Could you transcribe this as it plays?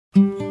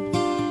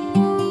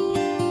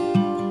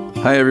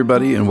Hi,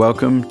 everybody, and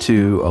welcome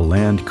to A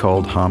Land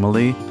Called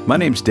Homily. My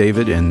name's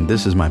David, and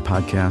this is my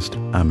podcast.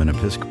 I'm an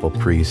Episcopal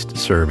priest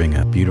serving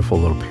a beautiful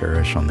little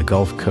parish on the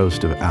Gulf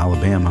Coast of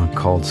Alabama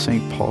called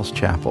St. Paul's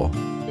Chapel.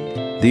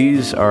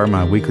 These are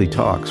my weekly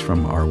talks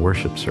from our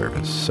worship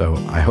service, so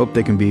I hope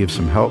they can be of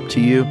some help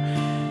to you.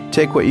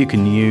 Take what you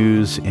can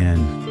use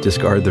and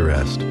discard the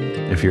rest.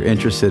 If you're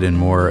interested in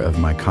more of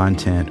my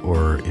content,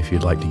 or if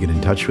you'd like to get in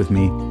touch with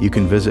me, you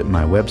can visit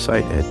my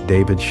website at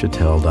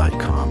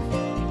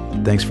davidchattel.com.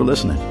 Thanks for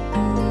listening.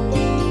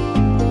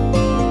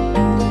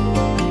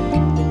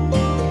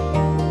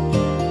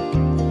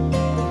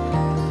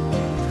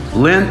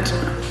 Lent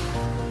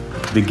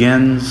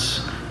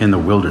begins in the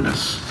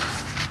wilderness.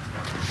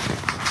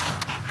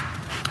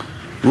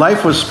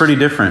 Life was pretty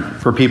different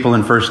for people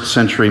in first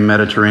century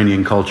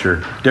Mediterranean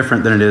culture,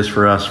 different than it is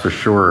for us for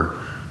sure.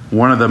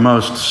 One of the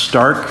most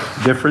stark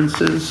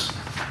differences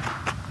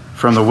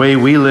from the way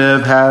we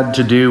live had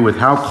to do with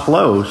how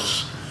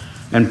close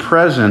and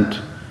present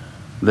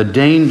the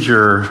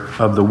danger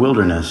of the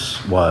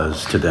wilderness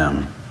was to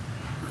them.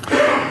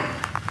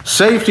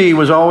 Safety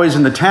was always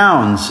in the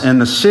towns and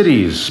the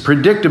cities.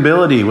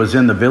 Predictability was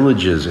in the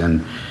villages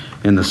and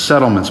in the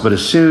settlements. But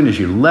as soon as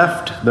you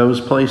left those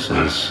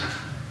places,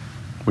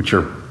 which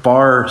are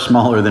far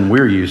smaller than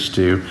we're used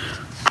to,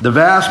 the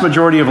vast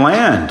majority of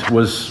land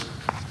was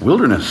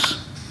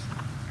wilderness.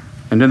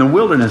 And in the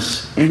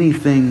wilderness,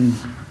 anything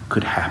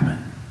could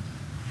happen.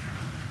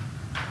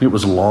 It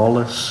was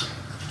lawless,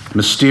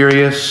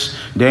 mysterious,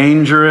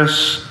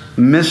 dangerous,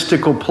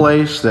 mystical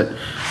place that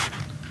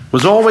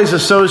was always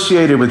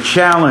associated with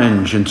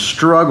challenge and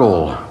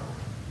struggle,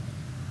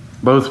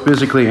 both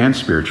physically and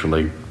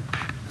spiritually.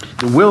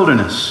 The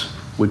wilderness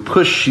would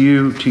push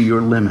you to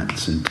your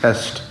limits and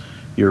test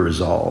your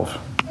resolve.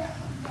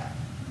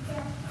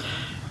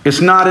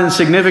 It's not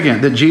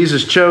insignificant that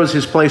Jesus chose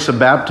his place of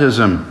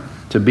baptism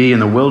to be in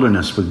the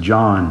wilderness with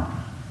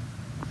John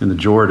in the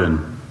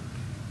Jordan.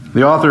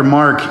 The author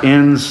Mark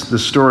ends the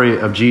story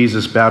of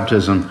Jesus'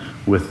 baptism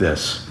with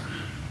this: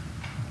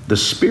 the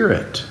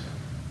Spirit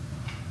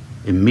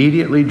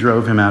immediately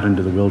drove him out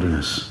into the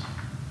wilderness.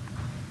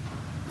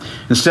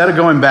 Instead of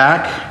going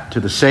back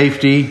to the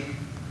safety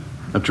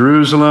of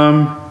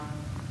Jerusalem,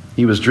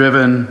 he was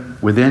driven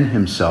within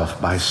himself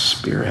by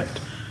Spirit,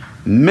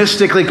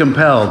 mystically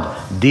compelled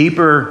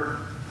deeper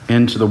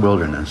into the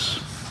wilderness.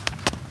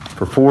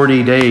 For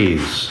 40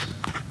 days,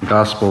 the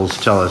Gospels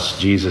tell us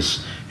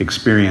Jesus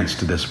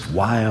experienced this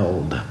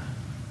wild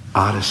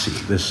odyssey,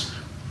 this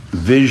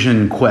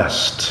vision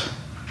quest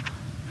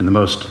in the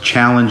most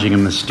challenging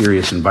and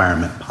mysterious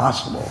environment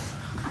possible.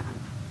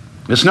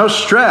 It's no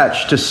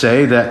stretch to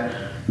say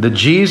that the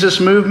Jesus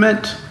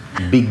movement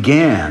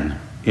began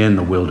in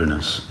the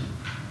wilderness.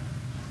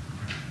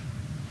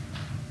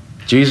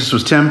 Jesus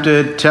was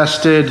tempted,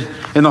 tested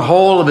in the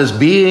whole of his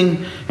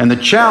being, and the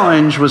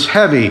challenge was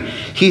heavy.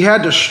 He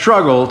had to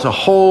struggle to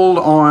hold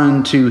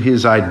on to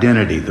his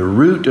identity, the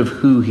root of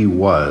who he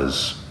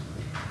was.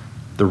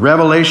 The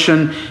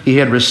revelation he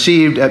had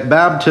received at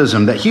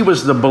baptism, that he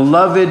was the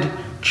beloved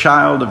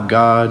child of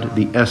God,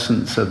 the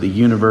essence of the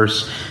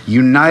universe,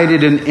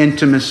 united in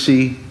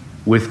intimacy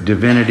with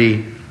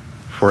divinity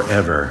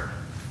forever.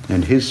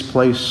 And his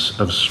place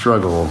of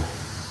struggle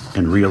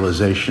and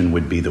realization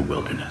would be the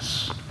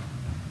wilderness.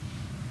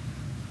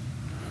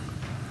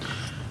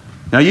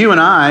 Now, you and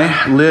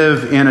I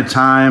live in a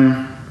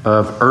time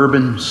of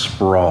urban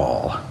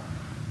sprawl,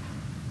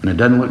 and it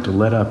doesn't look to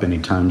let up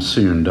anytime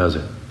soon, does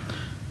it?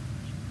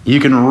 You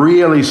can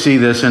really see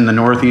this in the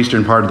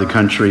northeastern part of the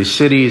country.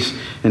 Cities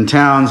and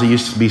towns that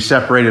used to be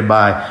separated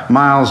by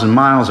miles and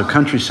miles of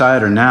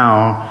countryside are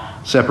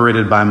now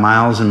separated by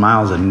miles and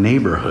miles of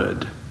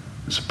neighborhood,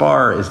 as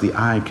far as the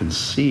eye can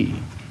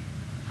see.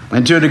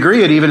 And to a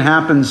degree, it even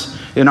happens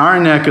in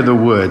our neck of the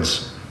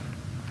woods.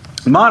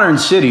 Modern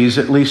cities,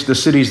 at least the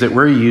cities that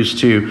we're used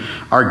to,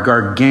 are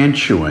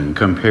gargantuan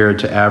compared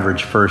to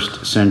average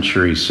first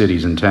century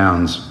cities and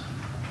towns.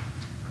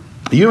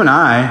 You and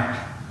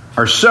I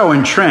are so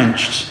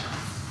entrenched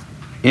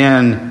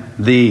in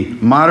the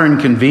modern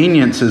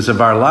conveniences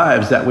of our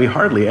lives that we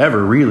hardly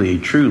ever really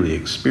truly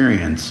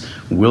experience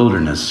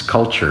wilderness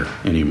culture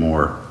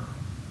anymore.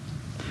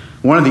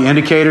 One of the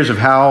indicators of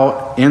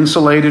how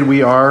insulated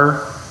we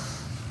are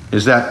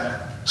is that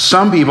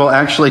some people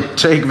actually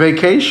take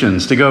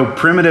vacations to go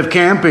primitive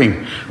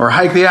camping or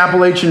hike the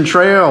Appalachian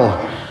Trail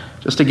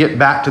just to get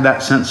back to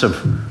that sense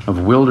of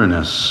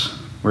wilderness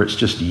where it's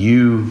just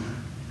you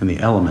and the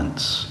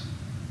elements.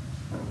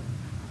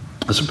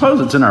 I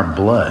suppose it's in our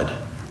blood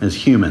as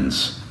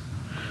humans.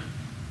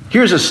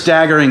 Here's a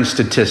staggering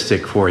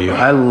statistic for you.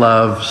 I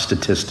love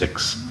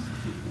statistics.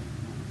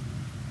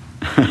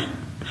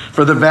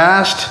 For the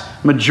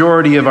vast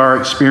majority of our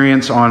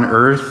experience on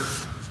earth,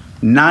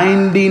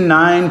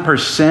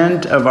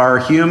 99% of our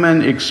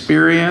human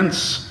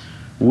experience,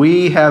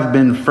 we have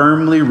been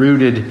firmly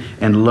rooted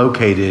and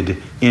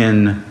located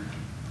in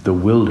the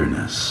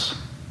wilderness.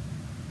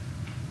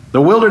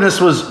 The wilderness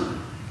was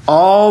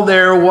all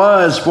there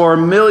was for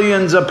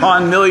millions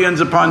upon millions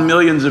upon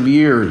millions of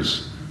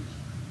years.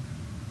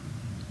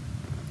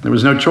 There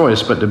was no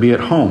choice but to be at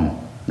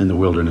home in the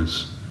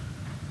wilderness.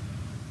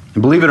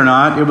 And believe it or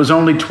not, it was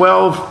only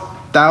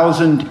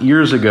 12,000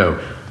 years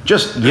ago,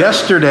 just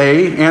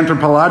yesterday,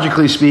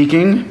 anthropologically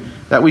speaking,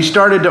 that we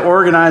started to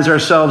organize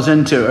ourselves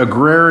into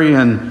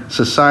agrarian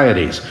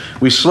societies.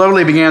 We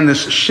slowly began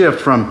this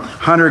shift from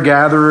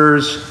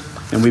hunter-gatherers,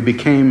 and we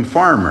became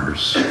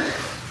farmers.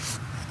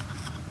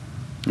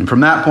 And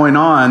from that point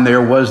on,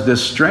 there was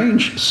this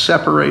strange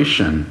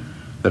separation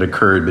that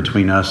occurred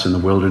between us and the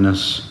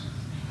wilderness.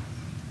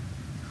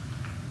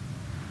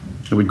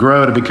 It would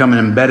grow to become an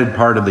embedded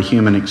part of the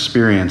human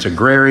experience.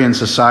 Agrarian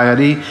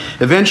society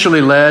eventually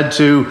led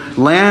to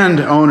land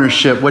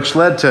ownership, which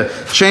led to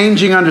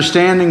changing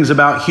understandings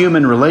about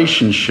human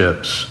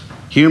relationships.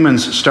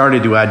 Humans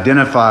started to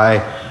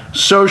identify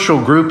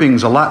social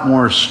groupings a lot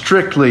more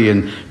strictly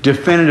and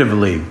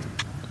definitively.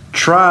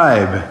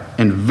 Tribe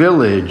and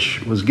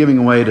village was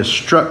giving way to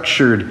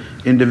structured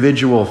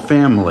individual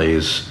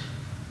families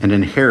and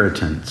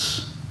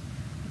inheritance.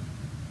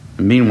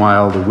 And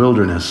meanwhile, the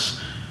wilderness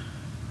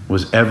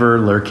was ever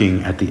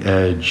lurking at the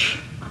edge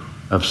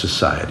of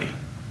society,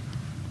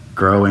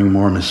 growing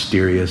more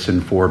mysterious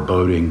and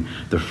foreboding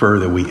the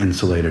further we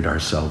insulated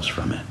ourselves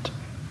from it.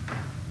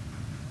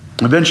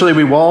 Eventually,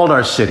 we walled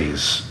our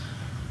cities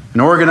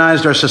and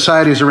organized our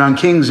societies around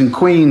kings and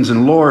queens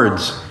and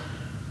lords.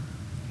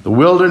 The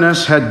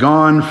wilderness had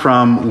gone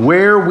from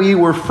where we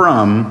were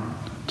from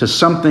to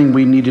something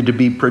we needed to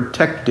be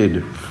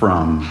protected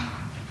from.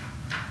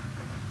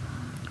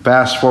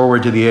 Fast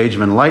forward to the Age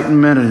of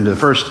Enlightenment and into the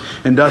first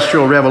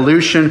Industrial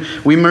Revolution,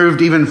 we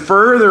moved even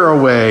further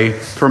away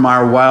from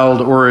our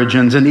wild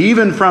origins and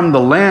even from the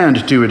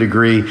land to a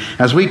degree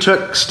as we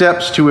took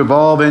steps to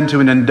evolve into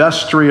an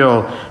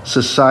industrial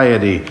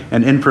society,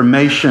 an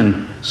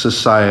information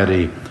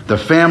society. The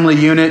family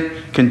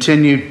unit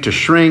continued to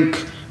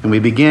shrink, and we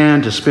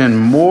began to spend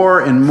more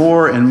and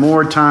more and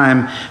more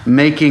time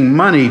making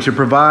money to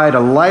provide a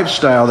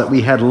lifestyle that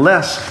we had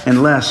less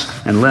and less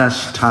and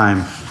less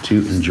time to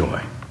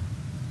enjoy.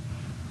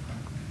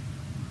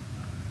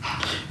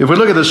 If we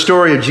look at the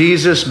story of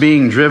Jesus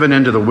being driven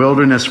into the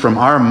wilderness from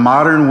our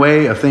modern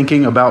way of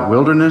thinking about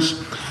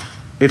wilderness,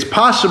 it's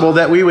possible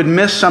that we would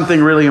miss something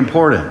really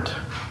important.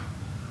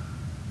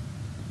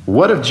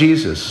 What if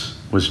Jesus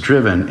was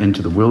driven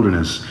into the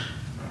wilderness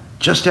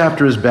just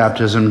after his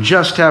baptism,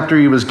 just after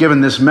he was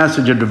given this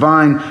message of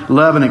divine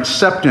love and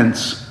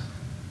acceptance,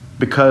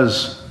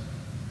 because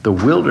the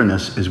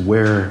wilderness is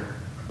where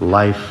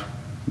life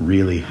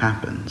really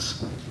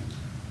happens?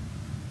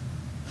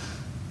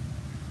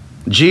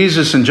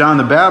 Jesus and John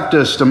the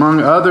Baptist,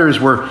 among others,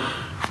 were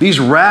these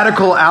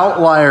radical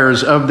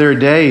outliers of their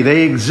day.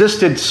 They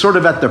existed sort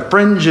of at the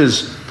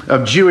fringes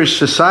of Jewish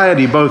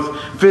society,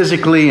 both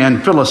physically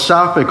and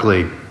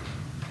philosophically.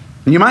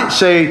 You might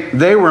say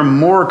they were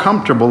more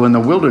comfortable in the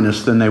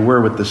wilderness than they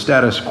were with the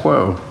status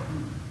quo.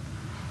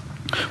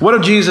 What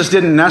if Jesus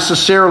didn't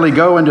necessarily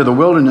go into the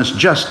wilderness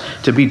just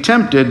to be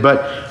tempted,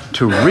 but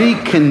to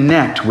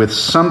reconnect with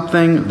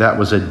something that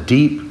was a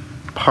deep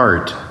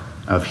part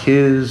of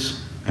his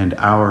and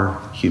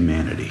our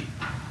humanity?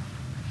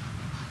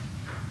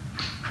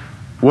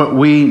 What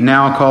we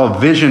now call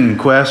vision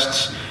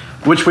quests,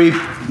 which we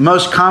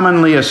most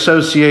commonly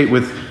associate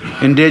with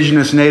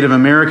indigenous Native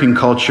American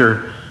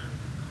culture,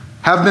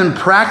 have been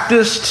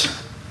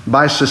practiced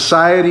by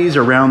societies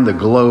around the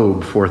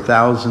globe for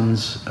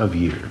thousands of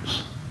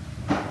years.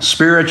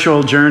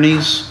 Spiritual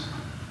journeys,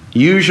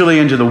 usually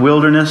into the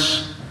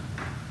wilderness,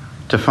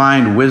 to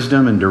find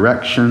wisdom and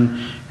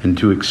direction and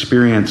to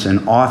experience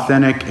an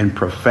authentic and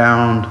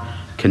profound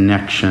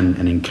connection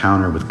and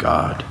encounter with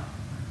God.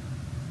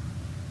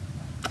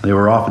 They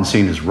were often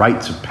seen as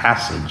rites of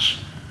passage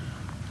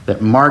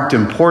that marked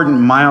important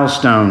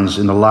milestones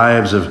in the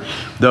lives of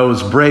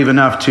those brave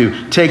enough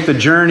to take the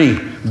journey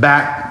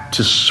back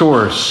to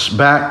source,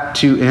 back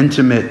to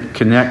intimate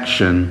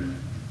connection.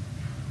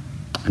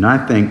 And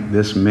I think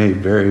this may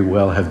very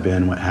well have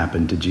been what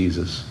happened to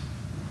Jesus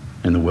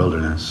in the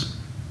wilderness.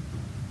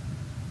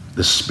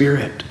 The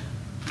Spirit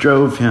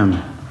drove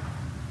him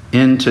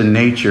into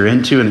nature,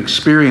 into an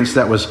experience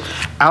that was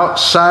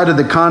outside of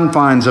the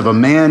confines of a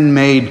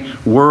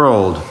man-made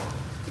world,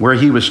 where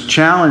he was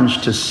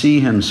challenged to see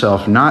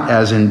himself not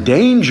as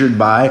endangered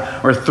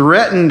by or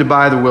threatened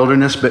by the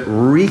wilderness, but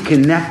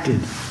reconnected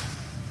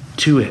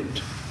to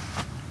it,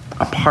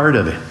 a part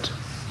of it,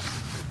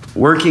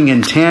 working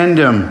in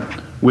tandem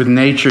with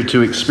nature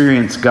to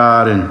experience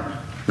God and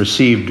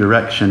receive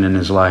direction in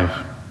his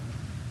life.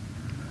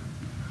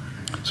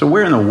 So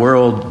where in the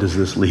world does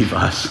this leave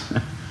us?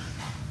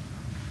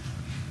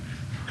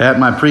 At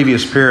my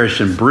previous parish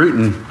in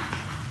Bruton,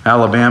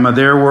 Alabama,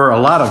 there were a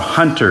lot of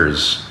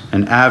hunters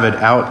and avid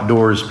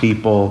outdoors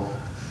people,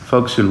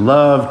 folks who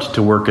loved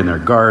to work in their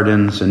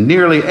gardens. And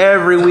nearly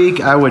every week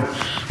I would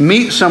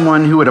meet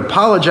someone who would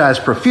apologize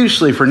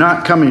profusely for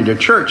not coming to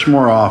church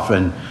more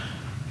often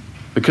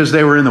because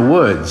they were in the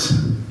woods.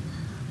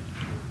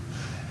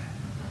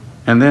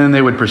 And then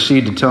they would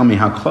proceed to tell me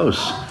how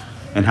close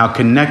and how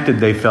connected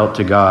they felt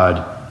to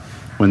God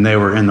when they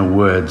were in the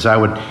woods. I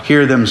would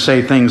hear them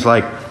say things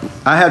like,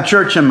 I have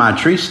church in my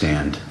tree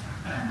stand,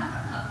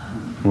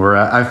 where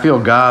I feel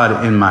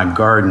God in my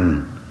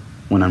garden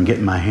when I'm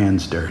getting my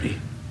hands dirty.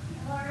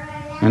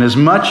 And as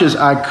much as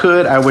I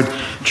could, I would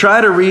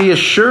try to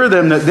reassure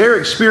them that their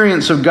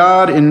experience of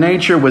God in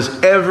nature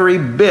was every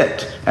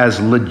bit as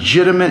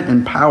legitimate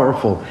and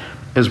powerful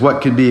as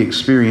what could be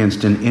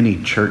experienced in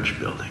any church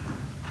building.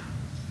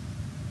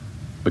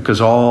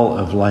 Because all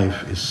of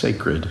life is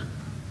sacred.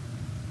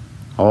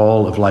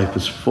 All of life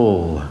is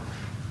full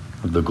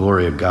of the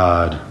glory of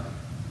God.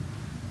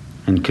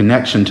 And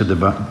connection to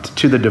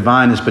the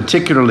divine is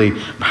particularly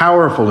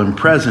powerful and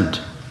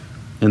present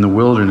in the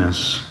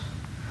wilderness.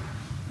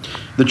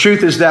 The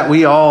truth is that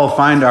we all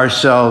find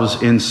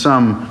ourselves in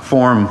some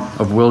form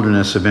of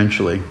wilderness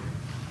eventually.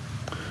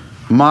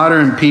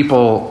 Modern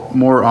people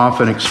more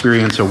often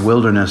experience a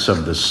wilderness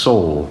of the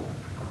soul.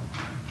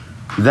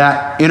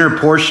 That inner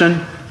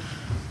portion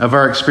of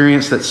our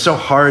experience that's so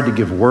hard to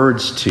give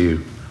words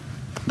to.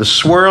 The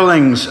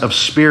swirlings of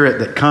spirit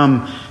that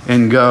come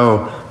and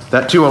go,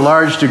 that to a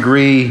large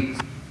degree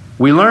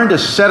we learn to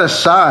set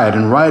aside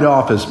and write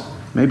off as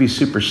maybe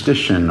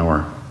superstition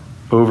or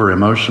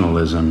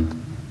over-emotionalism.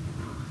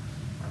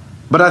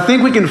 But I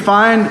think we can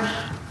find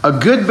a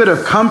good bit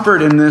of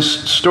comfort in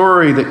this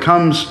story that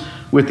comes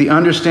with the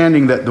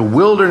understanding that the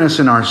wilderness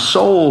in our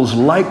souls,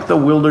 like the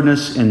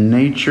wilderness in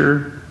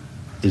nature,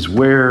 is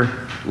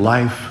where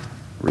life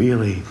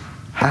really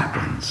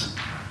happens.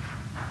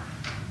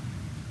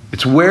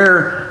 It's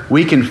where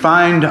we can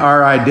find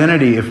our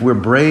identity if we're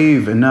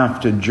brave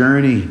enough to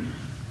journey.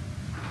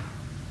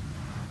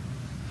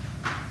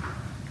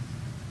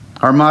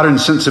 Our modern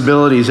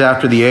sensibilities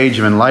after the age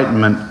of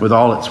enlightenment, with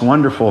all its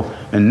wonderful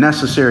and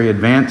necessary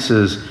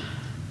advances,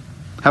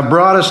 have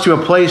brought us to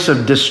a place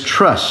of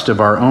distrust of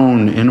our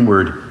own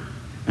inward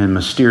and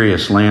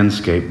mysterious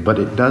landscape, but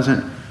it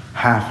doesn't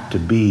have to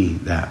be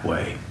that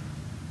way.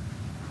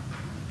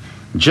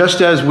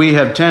 Just as we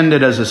have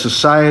tended as a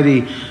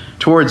society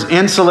towards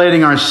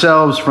insulating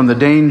ourselves from the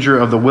danger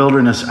of the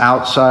wilderness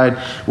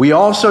outside, we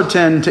also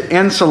tend to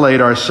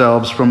insulate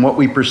ourselves from what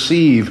we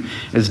perceive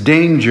as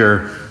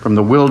danger from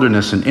the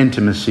wilderness and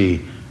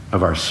intimacy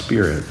of our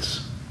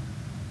spirits.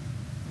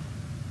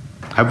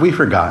 Have we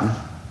forgotten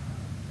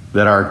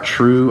that our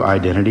true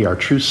identity, our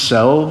true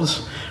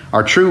selves,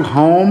 our true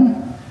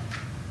home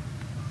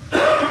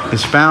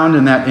is found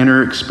in that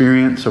inner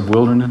experience of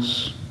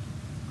wilderness?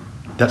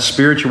 That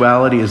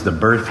spirituality is the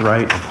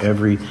birthright of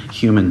every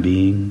human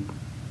being.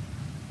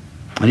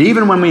 And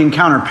even when we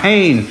encounter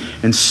pain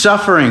and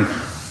suffering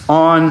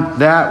on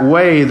that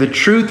way, the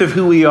truth of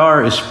who we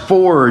are is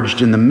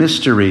forged in the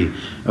mystery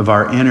of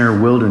our inner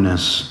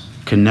wilderness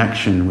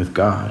connection with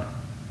God.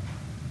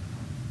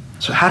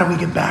 So how do we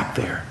get back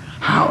there?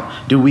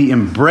 How do we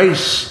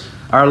embrace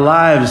our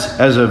lives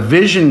as a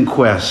vision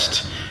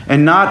quest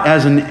and not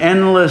as an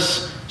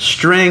endless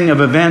string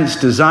of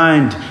events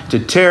designed to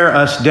tear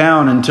us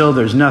down until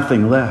there's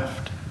nothing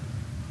left?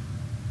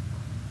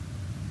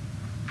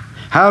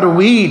 How do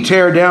we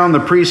tear down the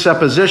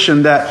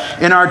presupposition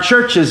that in our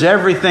churches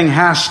everything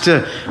has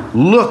to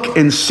look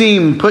and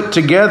seem put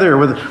together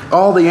with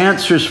all the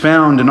answers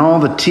found and all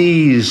the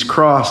T's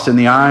crossed and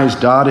the I's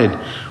dotted,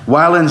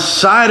 while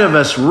inside of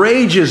us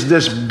rages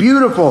this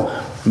beautiful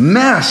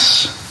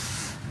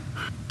mess?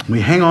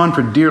 We hang on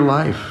for dear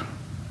life,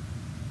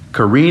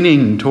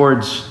 careening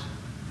towards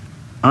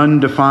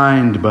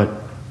undefined but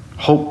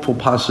hopeful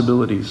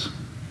possibilities.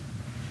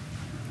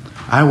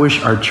 I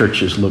wish our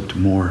churches looked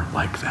more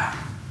like that.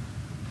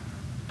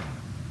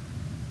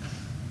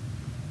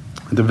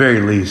 At the very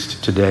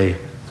least, today,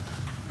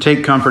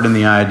 take comfort in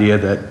the idea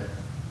that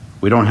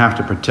we don't have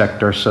to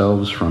protect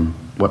ourselves from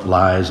what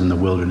lies in the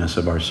wilderness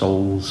of our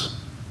souls.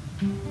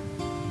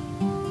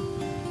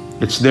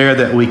 It's there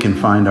that we can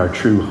find our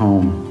true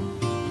home.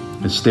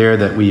 It's there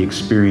that we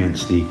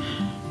experience the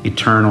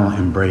eternal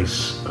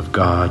embrace of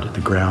God,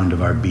 the ground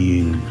of our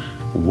being,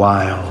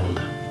 wild,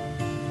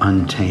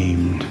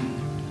 untamed,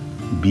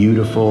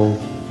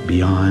 beautiful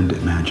beyond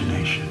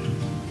imagination.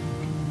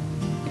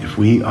 If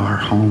we are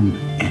home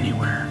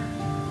anywhere,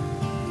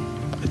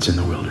 it's in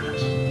the wilderness.